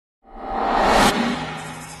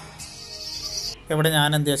ഇവിടെ ഞാൻ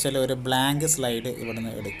എന്ത് വെച്ചാൽ ഒരു ബ്ലാങ്ക് സ്ലൈഡ് ഇവിടെ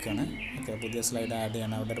നിന്ന് എടുക്കുകയാണ്. ഓക്കെ, പുതിയ സ്ലൈഡ് ആഡ്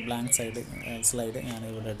ചെയ്യണം. അവിടെ ഒരു ബ്ലാങ്ക് സ്ലൈഡ് ഞാൻ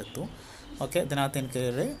ഇവിടെ എടുത്തു. ഓക്കെ, ഇതിനകത്ത് എനിക്ക്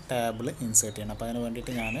ഒരു ടേബിൾ ഇൻസേർട്ട് ചെയ്യണം. അപ്പോൾ അതിന്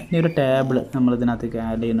വേണ്ടിയിട്ട് ഞാൻ ഒരു ടേബിൾ നമ്മൾ ഇതിനകത്തേക്ക്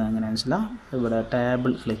ആഡ് ചെയ്യുന്നത് എങ്ങനെയാണെന്ന് വെച്ചാൽ ഇവിടെ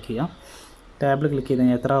ടേബിൾ ക്ലിക്ക് ചെയ്യാം. ടേബിൾ ക്ലിക്ക് ചെയ്ത്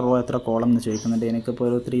കഴിഞ്ഞാൽ എത്ര റോ എത്ര കോളം എന്ന് ചോദിക്കുന്നുണ്ട്. എനിക്കിപ്പോൾ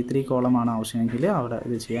ഒരു 3 കോളമാണ് ആവശ്യമെങ്കിൽ അവിടെ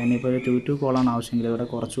ഇത് ചെയ്യാം. ഇനിയിപ്പോൾ ഒരു 2 കോളമാണ് ആവശ്യമെങ്കിൽ ഇവിടെ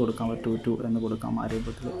കുറച്ച് കൊടുക്കാം, 2 എന്ന് കൊടുക്കാം. ആ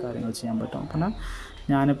രൂപത്തിൽ കാര്യങ്ങൾ ചെയ്യാൻ പറ്റും. പിന്നെ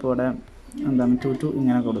ഞാനിപ്പോൾ ഇവിടെ എന്താണ് 2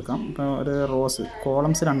 ഇങ്ങനെ കൊടുക്കാം. ഇപ്പോൾ ഒരു റോസ്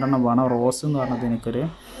കോളംസ് 2 വേണം. റോസ് എന്ന് പറഞ്ഞത് എനിക്കൊരു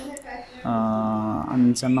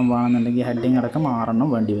 5 വേണമെന്നുണ്ടെങ്കിൽ ഹെഡിങ് അടക്കം 6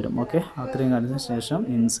 വേണ്ടി വരും. ഓക്കെ, അത്രയും കാര്യത്തിന് ശേഷം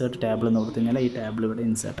ഇൻസേർട്ട് ടേബിൾ എന്ന് കൊടുത്തു കഴിഞ്ഞാൽ ഈ ടേബിൾ ഇവിടെ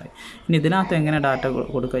ഇൻസേർട്ടായി. ഇനി ഇതിനകത്ത് എങ്ങനെ ഡാറ്റ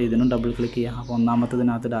കൊടുക്കുക, ഇതിനും ഡബിൾ ക്ലിക്ക് ചെയ്യുക. അപ്പോൾ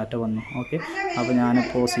ഒന്നാമത്തതിനകത്ത് ഡാറ്റ വന്നു. ഓക്കെ, അപ്പോൾ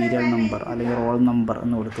ഞാനിപ്പോൾ സീരിയൽ നമ്പർ അല്ലെങ്കിൽ റോൾ നമ്പർ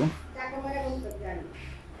എന്ന് കൊടുത്തു.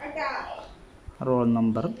 റോൾ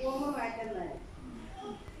നമ്പർ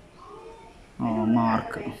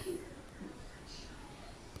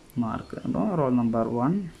മാർക്ക് അപ്പോൾ roll number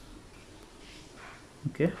 1.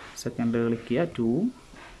 Okay, second click ചെയ്യുക, 2,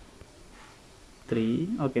 3.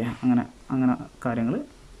 ഓക്കെ, അങ്ങനെ കാര്യങ്ങൾ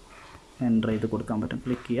എൻ്റർ ചെയ്ത് കൊടുക്കാൻ പറ്റും.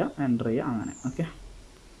 ക്ലിക്ക് ചെയ്യുക, എൻ്റർ ചെയ്യുക, അങ്ങനെ.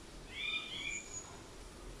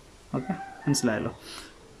 ഓക്കെ, മനസ്സിലായല്ലോ.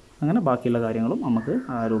 അങ്ങനെ ബാക്കിയുള്ള കാര്യങ്ങളും നമുക്ക്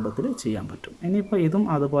ആ രൂപത്തിൽ ചെയ്യാൻ പറ്റും. ഇനിയിപ്പോൾ ഇതും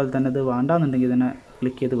അതുപോലെ തന്നെ ഇത് വേണ്ടാന്നുണ്ടെങ്കിൽ ഇതിനെ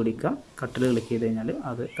ക്ലിക്ക് ചെയ്ത് പിടിക്കുക. കട്ടിൽ ക്ലിക്ക് ചെയ്ത് കഴിഞ്ഞാൽ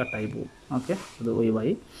അത് കട്ടായി പോകും. ഓക്കെ, അത്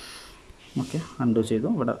ഒഴിവായി. ഓക്കെ, അൺഡു ചെയ്തു.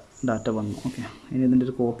 ഇവിടെ ഡാറ്റ വന്നു. ഓക്കെ, ഇനി ഇതിൻ്റെ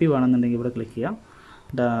ഒരു കോപ്പി വേണമെന്നുണ്ടെങ്കിൽ ഇവിടെ ക്ലിക്ക് ചെയ്യാം,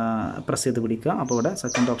 പ്രസ് ചെയ്ത് പിടിക്കുക. അപ്പോൾ ഇവിടെ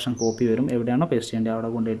സെക്കൻഡ് ഓപ്ഷൻ കോപ്പി വരും. എവിടെയാണോ പേസ്റ്റ് ചെയ്യേണ്ടത് അവിടെ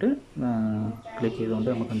കൊണ്ടുപോയിട്ട് ക്ലിക്ക് ചെയ്തുകൊണ്ട്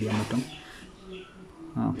നമുക്ക് എന്ത് ചെയ്യാൻ പറ്റും,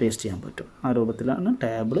 പേസ്റ്റ് ചെയ്യാൻ പറ്റും. ആ രൂപത്തിലാണ്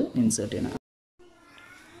ടേബിൾ ഇൻസേർട്ട് ചെയ്യുന്നത്.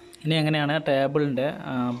 ഇനി എങ്ങനെയാണ് ടേബിളിൻ്റെ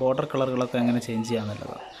ബോർഡർ കളറുകളൊക്കെ എങ്ങനെ ചേഞ്ച്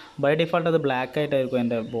ചെയ്യാമെന്നുള്ളത്. ബൈ ഡിഫോൾട്ട് അത് ബ്ലാക്ക് ആയിട്ടായിരിക്കും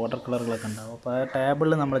അതിൻ്റെ ബോർഡർ കളറുകളൊക്കെ ഉണ്ടാവും. അപ്പോൾ ആ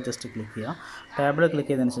ടേബിളിൽ നമ്മൾ ജസ്റ്റ് ക്ലിക്ക് ചെയ്യുക. ടേബിൾ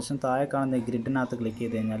ക്ലിക്ക് ചെയ്തതിന് ശേഷം താഴെ കാണുന്ന ഗ്രിഡിനകത്ത് ക്ലിക്ക്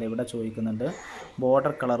ചെയ്ത് കഴിഞ്ഞാൽ ഇവിടെ ചോദിക്കുന്നുണ്ട്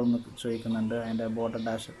ബോർഡർ കളറെന്ന് ചോദിക്കുന്നുണ്ട്, അതിൻ്റെ ബോർഡർ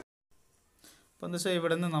ഡാഷ്. അപ്പോൾ എന്താ വെച്ചാൽ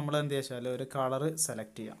ഇവിടെ നിന്ന് നമ്മൾ എന്ത് വെച്ചാൽ ഒരു കളറ്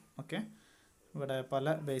സെലക്ട് ചെയ്യാം. ഓക്കെ, ഇവിടെ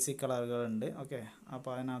പല ബേസിക് കളറുകളുണ്ട്. ഓക്കെ,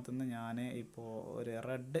 അപ്പോൾ അതിനകത്തുനിന്ന് ഞാൻ ഇപ്പോൾ ഒരു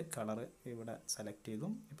റെഡ് കളറ് ഇവിടെ സെലക്ട് ചെയ്തു.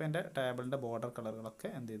 ഇപ്പോൾ എൻ്റെ ടേബിളിൻ്റെ ബോർഡർ കളറുകളൊക്കെ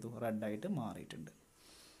എന്ത് ചെയ്തു, റെഡായിട്ട് മാറിയിട്ടുണ്ട്.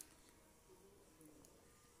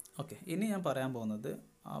 ഓക്കെ, ഇനി ഞാൻ പറയാൻ പോകുന്നത്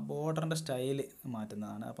ആ ബോർഡറിൻ്റെ സ്റ്റൈല്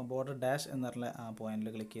മാറ്റുന്നതാണ്. അപ്പം ബോർഡർ ഡാഷ് എന്നുള്ള ആ പോയിന്റിൽ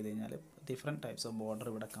ക്ലിക്ക് ചെയ്ത് കഴിഞ്ഞാൽ ഡിഫറെൻറ്റ് ടൈപ്സ് ഓഫ് ബോർഡർ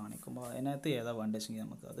ഇവിടെ കാണിക്കുമ്പോൾ അതിനകത്ത് ഏതാ വേണ്ടതെങ്കിൽ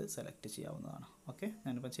നമുക്ക് അത് സെലക്ട് ചെയ്യാവുന്നതാണ്. ഓക്കെ,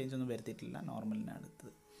 ഞാനിപ്പോൾ ചേഞ്ച് ഒന്നും വരുത്തിയിട്ടില്ല, നോർമലിനാണ്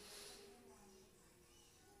എടുത്തത്.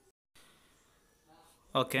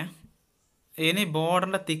 ഓക്കെ, ഇനി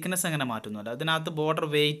ബോർഡറിൻ്റെ തിക്നെസ് എങ്ങനെ മാറ്റുന്നില്ല. അതിനകത്ത് ബോർഡർ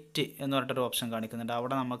വെയിറ്റ് എന്ന് പറഞ്ഞിട്ടൊരു ഓപ്ഷൻ കാണിക്കുന്നുണ്ട്.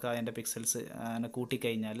 അവിടെ നമുക്ക് അതിൻ്റെ പിക്സൽസ്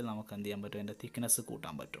കൂട്ടിക്കഴിഞ്ഞാൽ നമുക്ക് എന്ത് ചെയ്യാൻ പറ്റും, അതിൻ്റെ തിക്നെസ്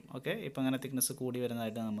കൂട്ടാൻ പറ്റും. ഓക്കെ, ഇപ്പോൾ അങ്ങനെ തിക്നെസ് കൂടി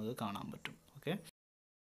വരുന്നതായിട്ട് നമുക്ക് കാണാൻ പറ്റും. ഓക്കെ,